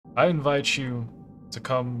I invite you to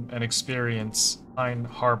come and experience Pine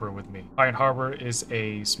Harbor with me. Pine Harbor is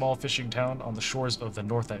a small fishing town on the shores of the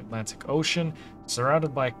North Atlantic Ocean,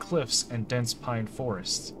 surrounded by cliffs and dense pine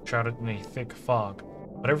forests, shrouded in a thick fog.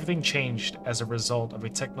 But everything changed as a result of a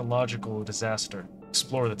technological disaster.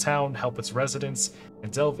 Explore the town, help its residents,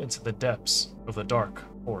 and delve into the depths of the dark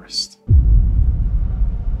forest.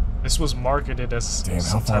 This was marketed as Damn, how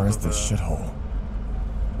some far type is of this shithole?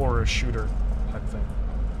 horror shooter type thing.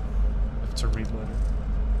 I have to read later.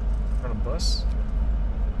 On a bus?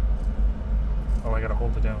 Oh, I gotta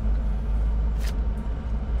hold it down.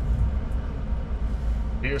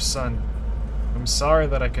 Dear son, I'm sorry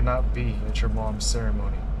that I could not be at your mom's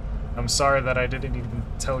ceremony. I'm sorry that I didn't even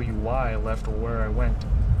tell you why I left or where I went.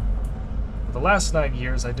 For the last 9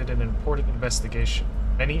 years, I did an important investigation.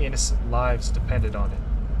 Many innocent lives depended on it.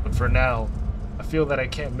 But for now, I feel that I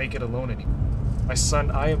can't make it alone anymore. My son,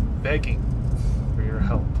 I am begging for your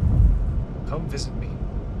help. Come visit me,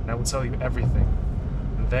 and I will tell you everything,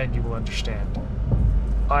 and then you will understand.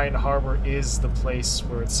 Pine Harbor is the place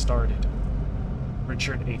where it started.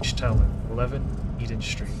 Richard H. Teller, 11 Eden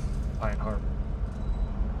Street, Pine Harbor.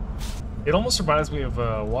 It almost reminds me of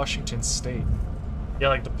Washington State. Yeah,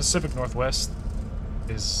 like the Pacific Northwest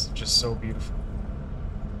is just so beautiful.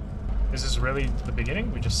 Is this really the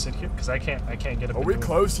beginning? We just sit here? Because I can't get up. Are we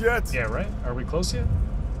close yet? Yeah, right? Are we close yet?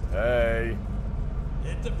 Hey.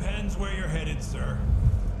 It depends where you're headed, sir.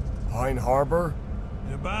 Pine Harbor?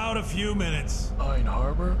 In about a few minutes. Pine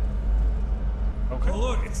Harbor? Okay. Well,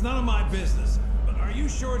 look, it's none of my business, but are you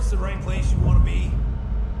sure it's the right place you want to be?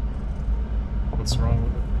 What's wrong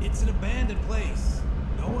with it? It's an abandoned place.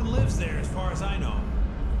 No one lives there as far as I know.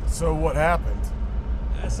 So what happened?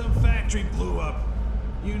 Some factory blew up.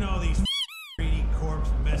 You know these 3D corps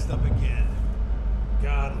messed up again.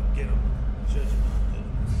 God will get them. Judgment.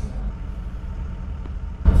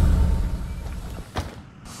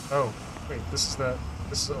 Oh, wait, this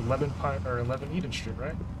is 11 Eden Street,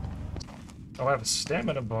 right? Oh, I have a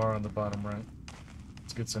stamina bar on the bottom right.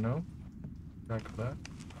 It's good to know. Back of that.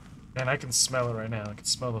 And I can smell it right now. I can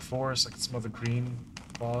smell the forest, I can smell the green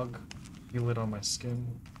fog, feel it on my skin.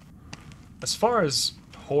 As far as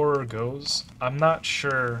horror goes, I'm not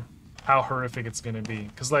sure how horrific it's gonna be.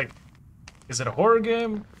 Cause like, is it a horror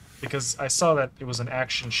game? Because I saw that it was an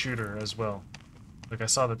action shooter as well. Like I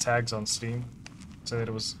saw the tags on Steam. Say that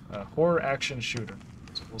it was a horror action shooter.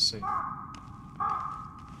 So we'll see.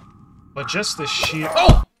 But just the sheer—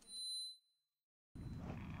 Oh!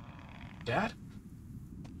 Dad?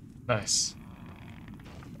 Nice.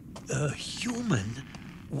 A human?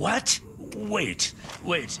 What? Wait.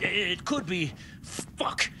 It could be.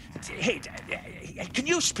 Fuck. Hey, can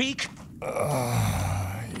you speak?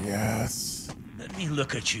 Yes. Let me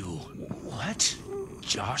look at you. What?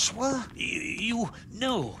 Joshua?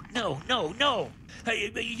 No.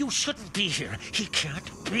 You shouldn't be here. He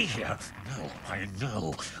can't be here. No, I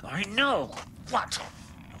know. What?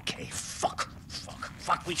 Okay, fuck.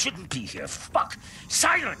 We shouldn't be here. Fuck.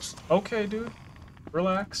 Silence! Okay, dude.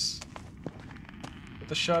 Relax. Put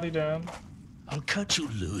the shotty down. I'll cut you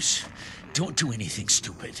loose. Don't do anything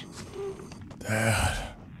stupid.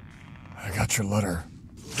 Dad, I got your letter.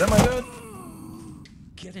 Is that my dad?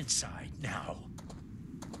 Get inside now.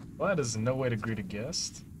 Well, that is no way to greet a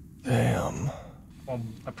guest. Damn. Well,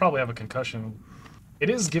 I probably have a concussion. It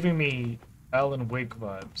is giving me Alan Wake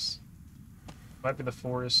vibes. Might be the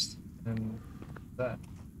forest and that.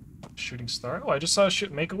 Shooting star. Oh, I just saw a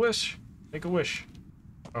shit. Make a wish. Make a wish.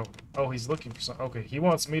 Oh, he's looking for something. Okay, he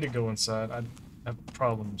wants me to go inside. I have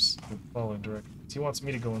problems with following directions. He wants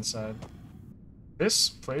me to go inside. This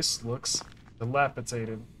place looks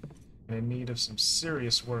dilapidated and in need of some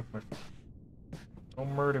serious work, my friend.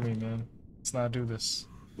 Don't murder me, man. Let's not do this.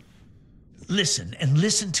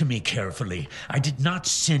 Listen to me carefully. I did not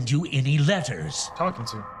send you any letters. Talking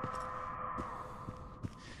to.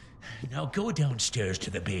 Now go downstairs to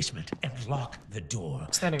the basement and lock the door.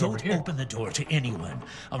 Standing over Don't here. open the door to anyone.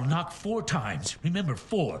 I'll knock 4 times. Remember,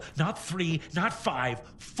 4, not 3, not 5,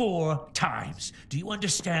 4 times. Do you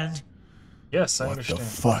understand? Yes, I What understand. the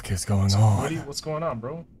fuck is going on? What's going on,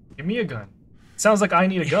 bro? Give me a gun. Sounds like I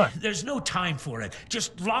need a gun. There's no time for it.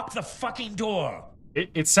 Just lock the fucking door.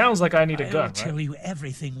 It sounds like I need a gun, I'll tell right? you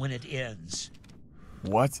everything when it ends.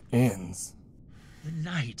 What ends? The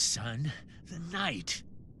night, son. The night.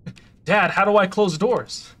 Dad, how do I close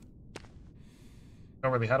doors? No,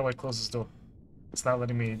 really, how do I close this door? It's not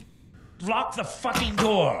letting me... Lock the fucking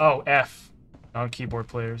door. Oh, F. Non-keyboard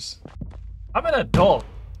players. I'm an adult.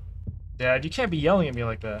 Dad, you can't be yelling at me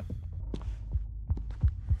like that.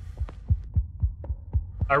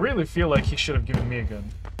 I really feel like he should have given me a gun.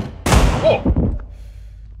 Whoa!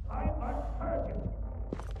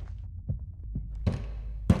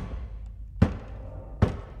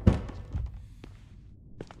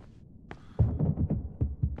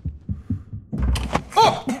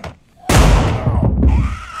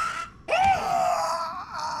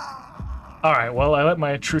 Alright, well, I let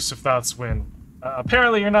my intrusive thoughts win.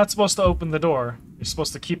 Apparently, you're not supposed to open the door. You're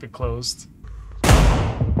supposed to keep it closed.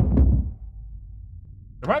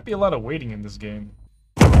 There might be a lot of waiting in this game.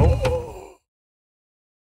 Oh.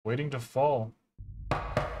 Waiting to fall.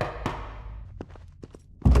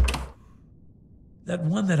 That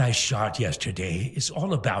one that I shot yesterday is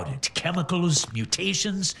all about it. Chemicals,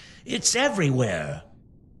 mutations, it's everywhere.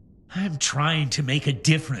 I'm trying to make a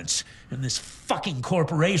difference, and this fucking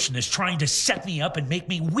corporation is trying to set me up and make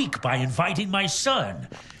me weak by inviting my son.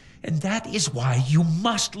 And that is why you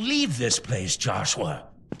must leave this place, Joshua.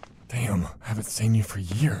 Damn, I haven't seen you for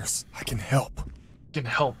years. I can help. You can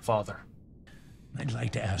help, Father. I'd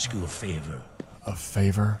like to ask you a favor. A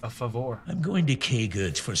favor? A favor. I'm going to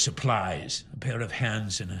K-Goods for supplies. A pair of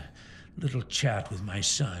hands and a little chat with my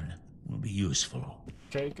son will be useful.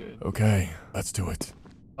 Okay, good. Okay, let's do it.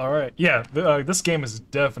 Alright, yeah, this game is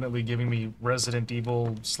definitely giving me Resident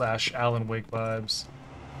Evil / Alan Wake vibes.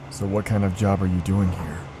 So what kind of job are you doing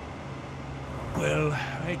here? Well,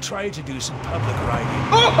 I tried to do some public writing.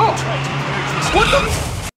 Oh! Tried to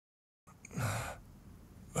purchase...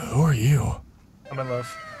 What Who are you? I'm in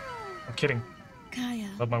love. I'm kidding. Kaya,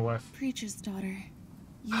 Love my wife. preacher's daughter.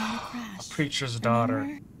 You in the crash. Preacher's daughter.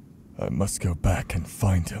 Remember? I must go back and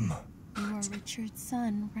find him. You are Richard's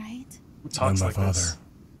son, right? Who talks my like father. this?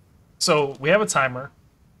 So, we have a timer.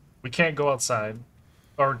 We can't go outside.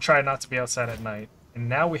 Or try not to be outside at night. And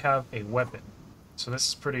now we have a weapon. So this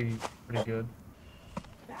is pretty good.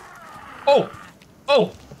 Oh!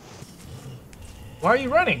 Oh! Why are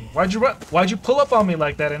you running? Why'd you run? Why'd you pull up on me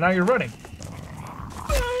like that and now you're running?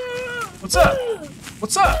 What's up?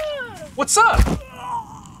 What's up? What's up?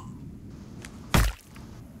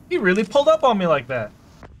 He really pulled up on me like that.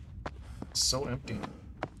 It's so empty.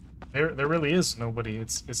 There really is nobody.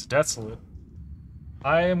 It's desolate.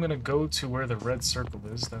 I am gonna go to where the red circle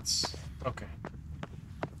is. That's okay.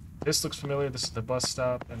 This looks familiar. This is the bus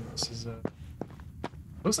stop, and this is a.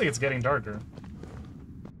 Looks like it's getting darker.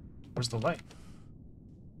 Where's the light?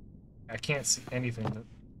 I can't see anything.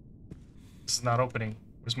 This is not opening.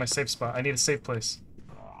 Where's my safe spot? I need a safe place.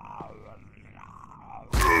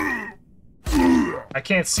 I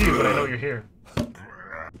can't see you, but I know you're here.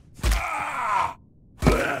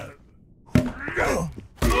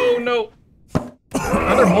 Oh no!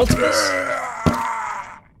 Are there multiples?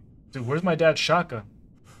 Dude, where's my dad's shotgun?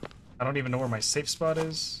 I don't even know where my safe spot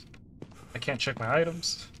is. I can't check my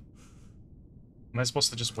items. Am I supposed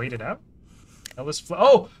to just wait it out? Now let's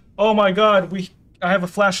oh! Oh my god, I have a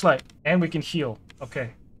flashlight. And we can heal.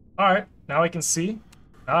 Okay. Alright, now I can see.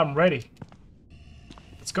 Now I'm ready.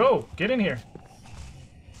 Let's go. Get in here.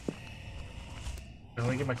 Let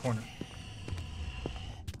me get my corner.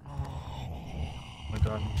 Oh my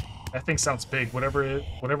god. That thing sounds big.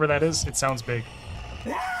 Whatever that is, it sounds big.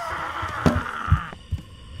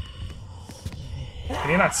 Can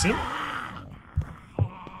you not see me?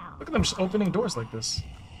 Look at them just opening doors like this.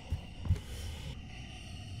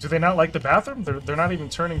 Do they not like the bathroom? They're not even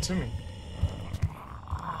turning to me.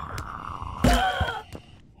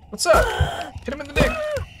 What's up? Hit him in the dick.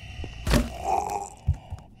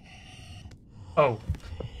 Oh,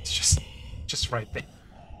 it's just right there.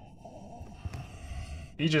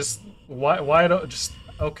 He just why don't just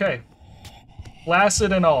okay.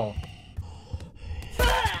 Flaccid and all.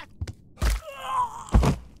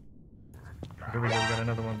 Here we go, we got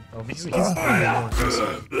another one. Oh, he's more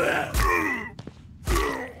aggressive.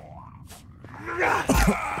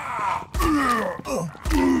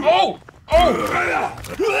 Oh! Oh!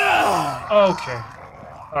 Okay.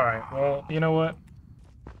 Alright, well, you know what?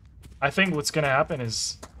 I think what's gonna happen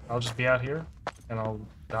is I'll just be out here, and I'll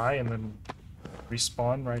die, and then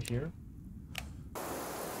respawn right here.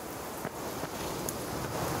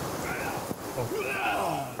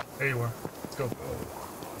 Oh. There you are. Let's go.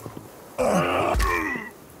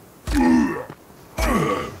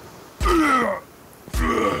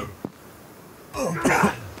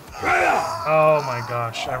 Oh my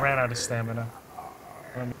gosh, I ran out of stamina.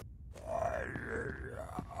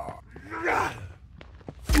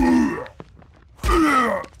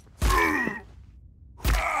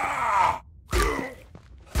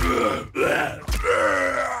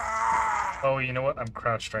 Oh, you know what? I'm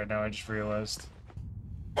crouched right now, I just realized.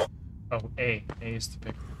 Oh, A. A is to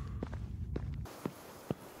pick.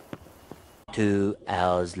 2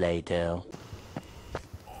 hours later.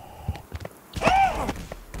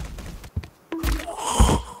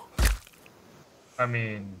 I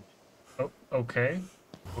mean, oh, okay.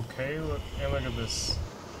 Okay, look at this.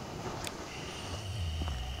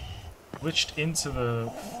 Glitched into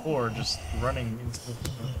the floor, just running into the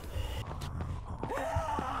floor.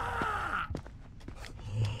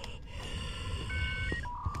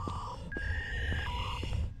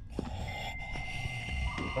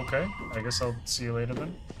 Okay, I guess I'll see you later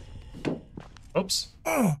then. Oops.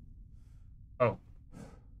 Oh.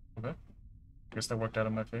 Okay. Guess that worked out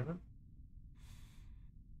in my favor.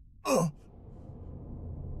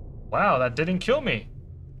 Wow, that didn't kill me.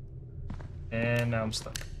 And now I'm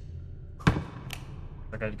stuck.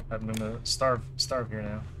 Like I'm gonna starve here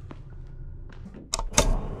now.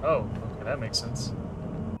 Oh, okay, that makes sense.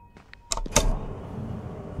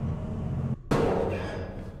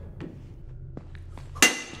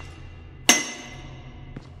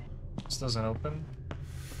 This doesn't open.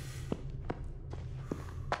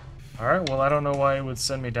 Alright, well I don't know why it would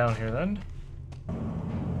send me down here then.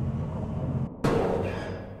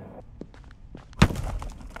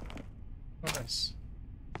 Oh, nice.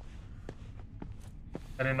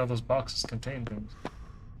 I didn't know those boxes contained things.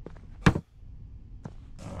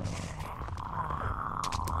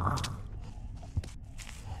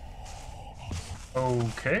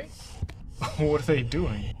 Okay. What are they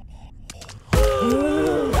doing?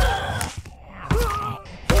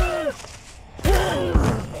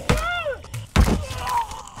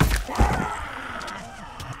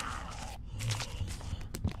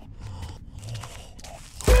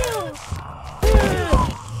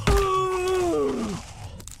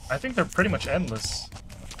 I think they're pretty much endless.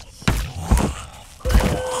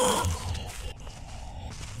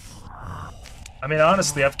 I mean,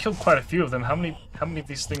 honestly, I've killed quite a few of them. How many of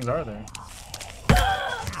these things are there?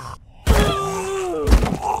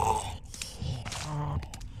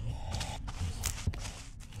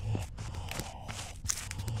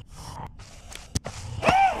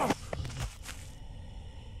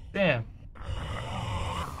 Damn.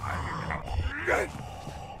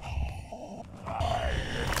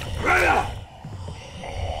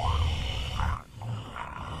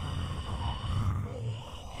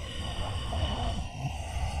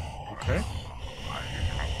 Okay.